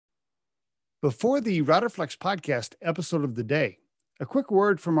Before the Riderflex podcast episode of the day, a quick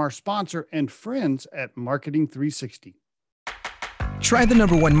word from our sponsor and friends at Marketing 360. Try the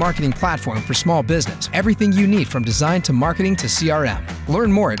 #1 marketing platform for small business. Everything you need from design to marketing to CRM.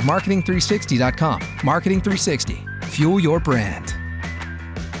 Learn more at marketing360.com. Marketing 360. Fuel your brand.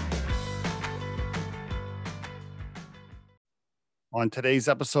 On today's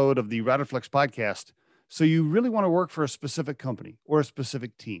episode of the Riderflex podcast, so you really want to work for a specific company or a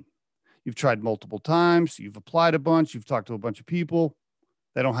specific team. You've tried multiple times, you've applied a bunch, you've talked to a bunch of people.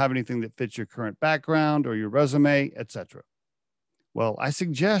 They don't have anything that fits your current background or your resume, etc. Well, I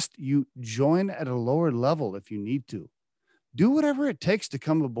suggest you join at a lower level if you need to. Do whatever it takes to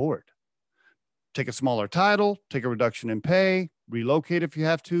come aboard. Take a smaller title, take a reduction in pay, relocate if you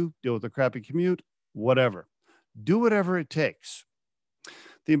have to, deal with a crappy commute, whatever. Do whatever it takes.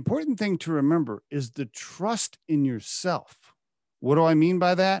 The important thing to remember is the trust in yourself. What do I mean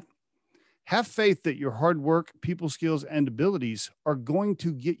by that? Have faith that your hard work, people skills, and abilities are going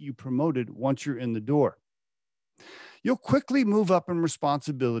to get you promoted once you're in the door. You'll quickly move up in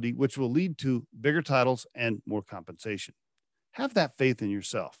responsibility, which will lead to bigger titles and more compensation. Have that faith in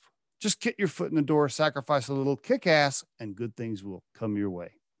yourself. Just get your foot in the door, sacrifice a little, kick ass, and good things will come your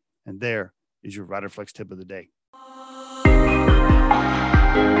way. And there is your Riderflex tip of the day.